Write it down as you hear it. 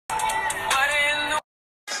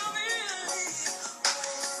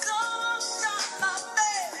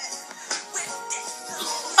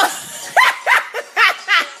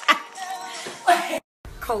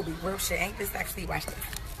Kobe. Real shit. Ain't this actually? Watch this.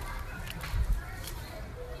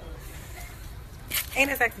 Ain't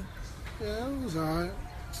this sexy? Yeah, it was alright.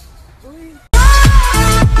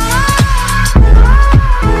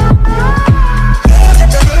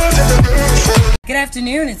 Good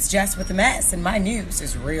afternoon, it's Jess with the Mess, and my news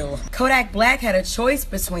is real. Kodak Black had a choice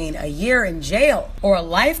between a year in jail or a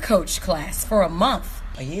life coach class for a month.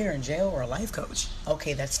 A year in jail or a life coach?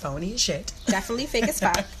 Okay, that's phony as shit. Definitely fake as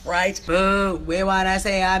fuck. Right? Boo, we wanna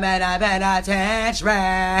say I'm an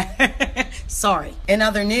attention. Sorry. In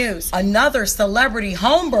other news, another celebrity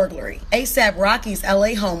home burglary. A$AP Rocky's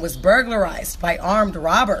LA home was burglarized by armed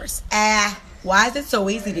robbers. Why is it so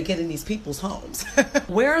easy to get in these people's homes?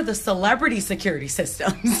 Where are the celebrity security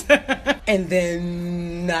systems? And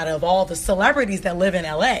then, out of all the celebrities that live in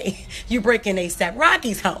LA, you break in A$AP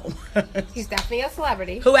Rocky's home. He's definitely a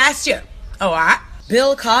celebrity. Who asked you? Oh,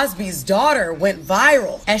 Bill Cosby's daughter went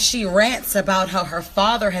viral as she rants about how her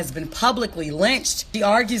father has been publicly lynched. She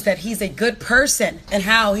argues that he's a good person and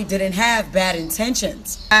how he didn't have bad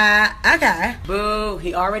intentions. Okay. Boo,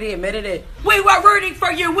 he already admitted it. We were rooting for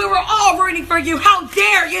you. We were all rooting for you. How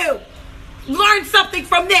dare you? Learn something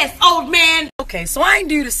from this, old man. Okay, so I ain't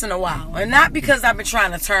do this in a while. And not because I've been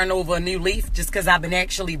trying to turn over a new leaf, just because I've been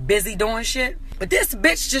actually busy doing shit. But this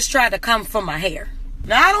bitch just tried to come for my hair.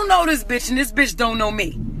 Now, I don't know this bitch, and this bitch don't know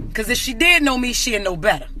me. Because if she did know me, she'd know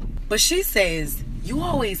better. But she says, you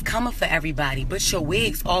always coming for everybody, but your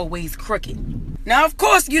wig's always crooked. Now, of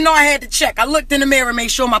course, you know I had to check. I looked in the mirror and made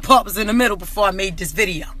sure my part was in the middle before I made this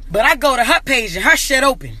video. But I go to her page and her shit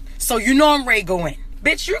open. So you know I'm ready to go in.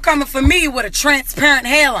 Bitch, you coming for me with a transparent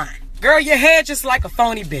hairline. Girl, your hair just like a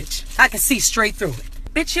phony bitch. I can see straight through it.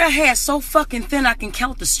 Bitch, your hair's so fucking thin I can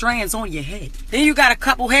count the strands on your head. Then you got a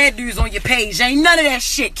couple hairdos on your page. Ain't none of that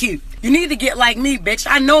shit cute. You need to get like me, bitch.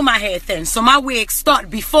 I know my hair thin, so my wigs start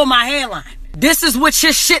before my hairline. This is what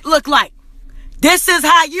your shit look like. This is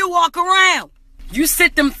how you walk around. You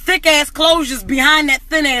sit them thick-ass closures behind that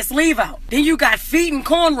thin-ass leave-out. Then you got feet and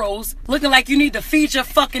cornrows looking like you need to feed your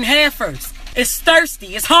fucking hair first. It's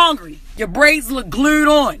thirsty. It's hungry. Your braids look glued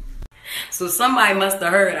on. So somebody must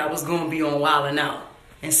have heard I was going to be on Wildin' Out.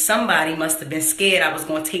 And somebody must have been scared I was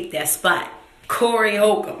going to take that spot. Corey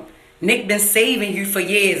Holcomb. Nick been saving you for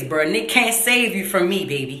years, bro. Nick can't save you from me,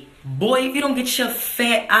 baby. Boy, if you don't get your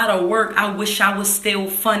fat out of work, I wish I was still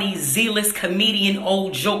funny, zealous comedian,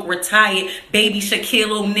 old joke, retired, baby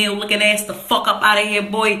Shaquille O'Neal looking ass the fuck up out of here,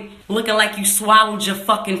 boy. Looking like you swallowed your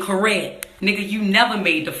fucking career. Nigga, you never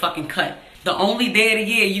made the fucking cut. The only day of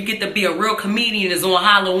the year you get to be a real comedian is on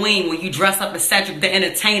Halloween when you dress up as Cedric the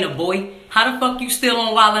Entertainer, boy. How the fuck you still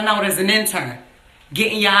on Wildin' Out as an intern?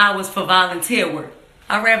 Getting your hours for volunteer work.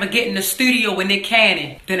 I'd rather get in the studio with Nick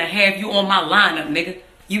Cannon than to have you on my lineup, nigga.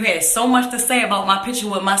 You had so much to say about my picture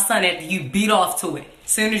with my son after you beat off to it.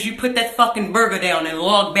 Soon as you put that fucking burger down and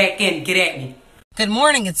log back in, get at me. Good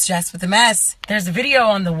morning, it's Jess with the Mess. There's a video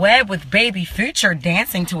on the web with Baby Future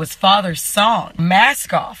dancing to his father's song,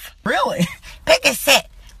 Mask Off. Really? Percocet.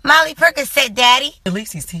 Molly Percocet, Daddy. At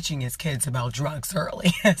least he's teaching his kids about drugs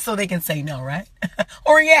early, so they can say no, right?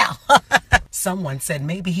 Or yeah. Someone said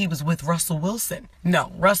maybe he was with Russell Wilson.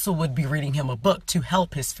 No, Russell would be reading him a book to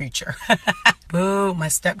help his future. Boo, my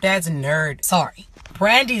stepdad's a nerd. Sorry.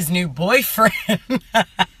 Brandy's new boyfriend.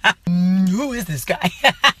 Who is this guy?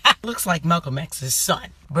 Looks like Malcolm X's son.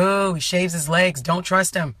 Boo, he shaves his legs. Don't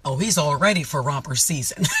trust him. Oh, he's all ready for romper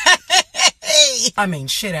season. I mean,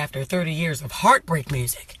 shit, after 30 years of heartbreak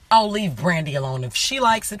music. I'll leave Brandy alone. If she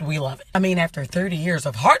likes it, we love it. I mean, after 30 years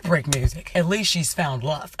of heartbreak music, at least she's found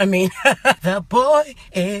love. I mean, the boy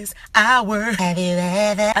is ours. Have you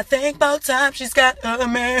ever? I think about time she's got a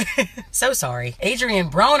man. So sorry. Adrian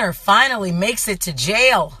Broner finally makes it to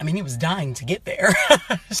jail. I mean, he was dying to get there.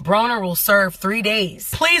 Broner will serve 3 days.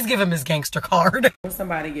 Please give him his gangster card.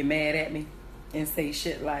 Somebody get mad at me and say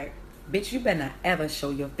shit like, bitch, you better not ever show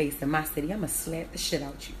your face in my city. I'ma slap the shit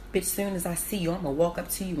out you. Bitch, soon as I see you, I'ma walk up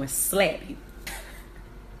to you and slap you.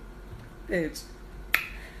 Bitch.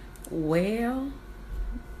 Well,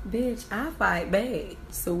 bitch, I fight back.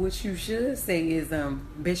 So what you should say is,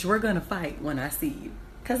 bitch, we're gonna fight when I see you.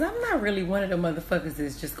 Cause I'm not really one of the motherfuckers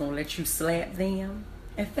that's just gonna let you slap them.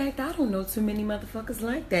 In fact, I don't know too many motherfuckers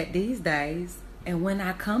like that these days. And when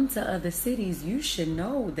I come to other cities, you should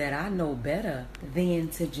know that I know better than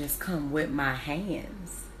to just come with my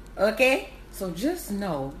hands. Okay? So just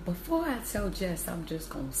know, before I tell Jess I'm just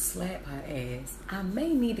gonna slap her ass, I may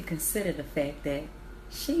need to consider the fact that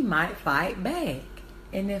she might fight back.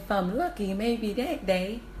 And if I'm lucky, maybe that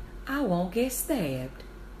day, I won't get stabbed.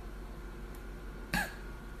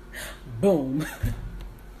 Boom.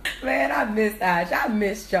 Man, I missed Ash. I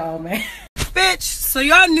missed y'all, man. Bitch, So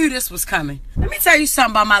y'all knew this was coming. Let me tell you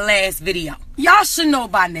something about my last video. Y'all should know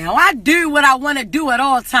by now, I do what I want to do at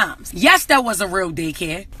all times. Yes, that was a real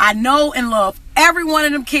daycare. I know and love every one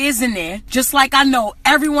of them kids in there, just like I know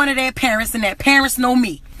every one of their parents and their parents know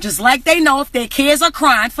me. Just like they know if their kids are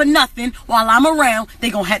crying for nothing while I'm around,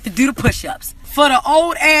 they gonna have to do the push-ups. For the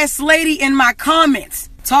old ass lady in my comments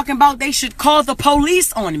talking about they should call the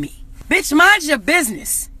police on me. Bitch, mind your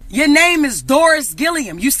business. Your name is Doris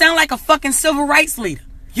Gilliam. You sound like a fucking civil rights leader.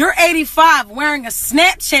 You're 85 wearing a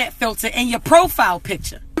Snapchat filter in your profile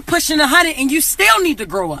picture. You're pushing 100 and you still need to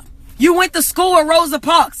grow up. You went to school at Rosa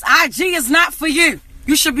Parks. IG is not for you.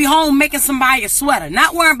 You should be home making somebody a sweater,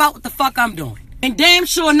 not worrying about what the fuck I'm doing. And damn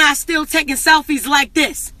sure not still taking selfies like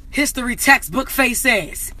this. History textbook face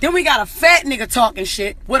ass. Then we got a fat nigga talking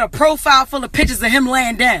shit with a profile full of pictures of him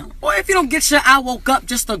laying down. Or if you don't get your I woke up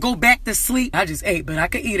just to go back to sleep. I just ate, but I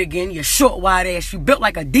could eat again. You short, wide ass. You built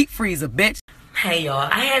like a deep freezer, bitch. Hey y'all,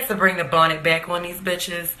 I had to bring the bonnet back on these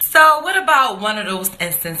bitches. So what about one of those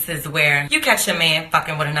instances where you catch your man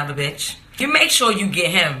fucking with another bitch? You make sure you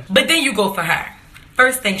get him, but then you go for her.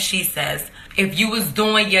 First thing she says, if you was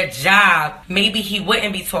doing your job, maybe he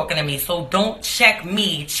wouldn't be talking to me. So don't check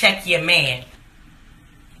me, check your man.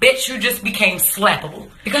 Bitch, you just became slappable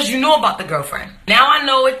because you know about the girlfriend. Now I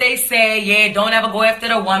know what they say, yeah, don't ever go after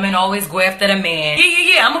the woman, always go after the man.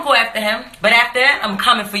 Yeah, I'm gonna go after him. But after that, I'm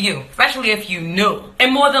coming for you, especially if you knew.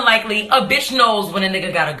 And more than likely, a bitch knows when a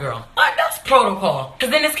nigga got a girl. But that's protocol.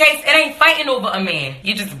 Because in this case, it ain't fighting over a man.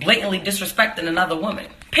 You're just blatantly disrespecting another woman.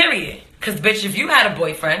 Period. Because, bitch, if you had a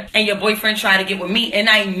boyfriend and your boyfriend tried to get with me and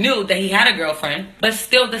I knew that he had a girlfriend but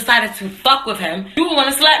still decided to fuck with him, you would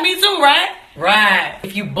want to slap me too, right? Right.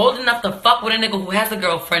 If you bold enough to fuck with a nigga who has a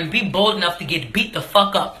girlfriend, be bold enough to get beat the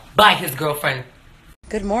fuck up by his girlfriend.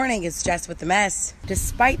 Good morning, it's Jess with the mess.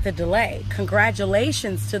 Despite the delay,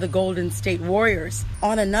 congratulations to the Golden State Warriors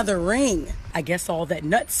on another ring. I guess all that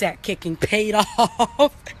nutsack kicking paid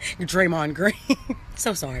off. Draymond Green.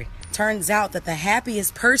 So sorry. Turns out that the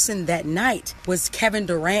happiest person that night was Kevin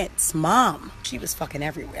Durant's mom. She was fucking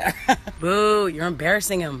everywhere. Boo, you're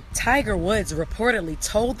embarrassing him. Tiger Woods reportedly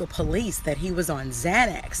told the police that he was on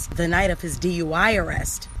Xanax the night of his DUI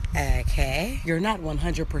arrest. Okay, you're not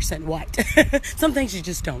 100% white. Some things you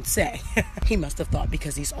just don't say. He must have thought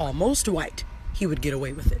because he's almost white, he would get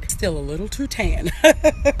away with it. Still a little too tan.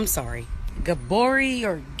 I'm sorry. Gabori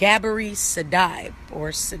or Gabori Sadibe or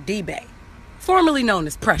Sadibe, formerly known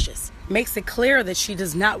as Precious, makes it clear that she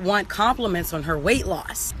does not want compliments on her weight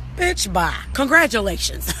loss. Bitch, bye.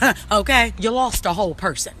 Congratulations. Okay? You lost a whole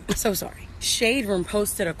person. So sorry. Shade Room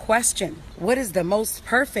posted a question. What is the most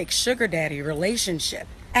perfect sugar daddy relationship?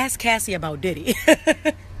 Ask Cassie about Diddy.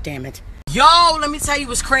 Damn it. Yo, let me tell you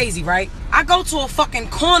what's crazy, right? I go to a fucking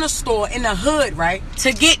corner store in the hood, right?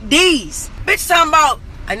 To get these. Bitch talking about,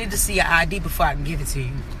 I need to see your ID before I can give it to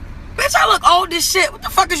you. Bitch, I look old as shit. What the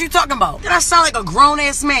fuck is you talking about? Did I sound like a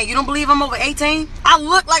grown-ass man? You don't believe I'm over 18? I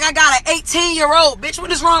look like I got an 18-year-old. Bitch, what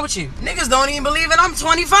is wrong with you? Niggas don't even believe it. I'm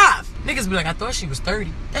 25. Niggas be like, I thought she was 30.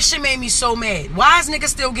 That shit made me so mad. Why is niggas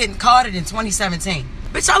still getting carded in 2017?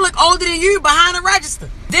 Bitch, I look older than you behind the register.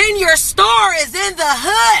 Then your store is in the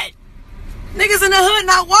hood. Niggas in the hood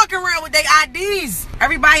not walking around with their IDs.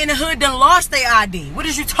 Everybody in the hood done lost their ID. What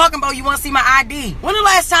is you talking about? You want to see my ID? When the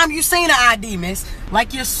last time you seen an ID, miss?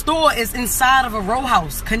 Like your store is inside of a row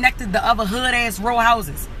house, connected to other hood-ass row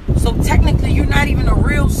houses. So technically, you're not even a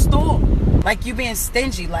real store. Like you being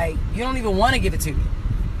stingy, like you don't even want to give it to me.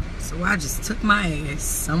 So I just took my ass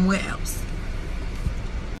somewhere else.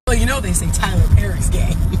 Well, you know they say Tyler Perry's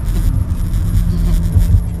gay.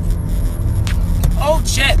 Oh,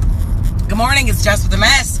 shit. Good morning, it's Jess with the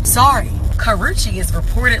mess. Sorry, Karrueche is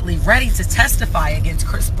reportedly ready to testify against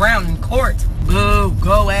Chris Brown in court. Boo,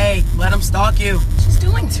 go away, let him stalk you. She's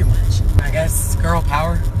doing too much. I guess girl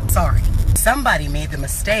power. Sorry. Somebody made the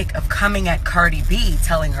mistake of coming at Cardi B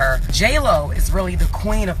telling her J-Lo is really the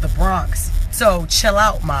queen of the Bronx. So chill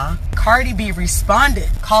out, ma. Cardi B responded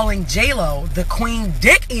calling J-Lo the queen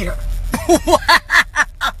dick eater. Wow.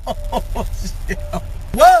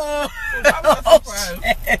 Whoa. Oh,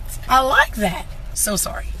 shit. I like that. So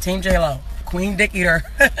sorry. Team J-Lo. Queen dick eater.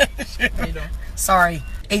 Sorry.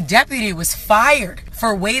 A deputy was fired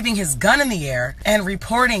for waving his gun in the air and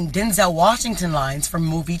reporting Denzel Washington lines from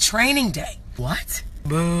movie Training Day. What?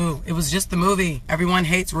 Boo. It was just the movie. Everyone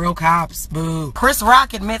hates real cops. Boo. Chris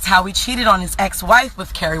Rock admits how he cheated on his ex-wife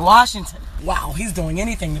with Kerry Washington. Wow, he's doing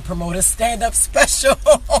anything to promote a stand-up special.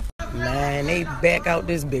 Man, they back out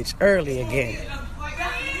this bitch early again.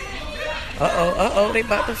 Uh-oh, they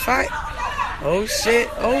about to fight. Oh, shit.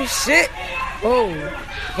 Oh, shit. Oh,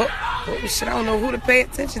 shit, I don't know who to pay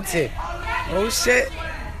attention to. Oh shit.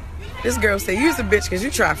 This girl said, you's a bitch because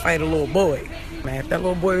you try to fight a little boy. Man, if that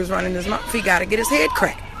little boy was running his mouth, he gotta get his head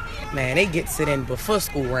cracked. Man, they get sit in before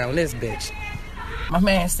school around this bitch. My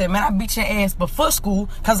man said, man, I beat your ass before school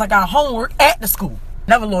because I got homework at the school.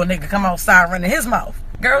 Another little nigga come outside running his mouth.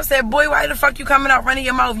 Girl said, boy, why the fuck you coming out running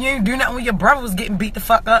your mouth? You ain't do nothing when your brother was getting beat the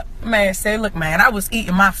fuck up. Man said, look, man, I was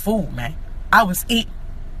eating my food, man. I was eating.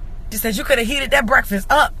 She said, you could have heated that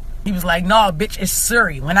breakfast up. He was like, nah, bitch, it's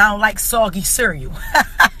cereal. When I don't like soggy cereal.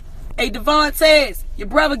 Hey, Devon says, your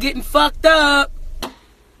brother getting fucked up.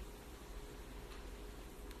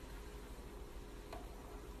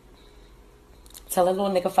 Tell that little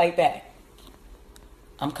nigga fight back.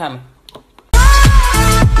 I'm coming.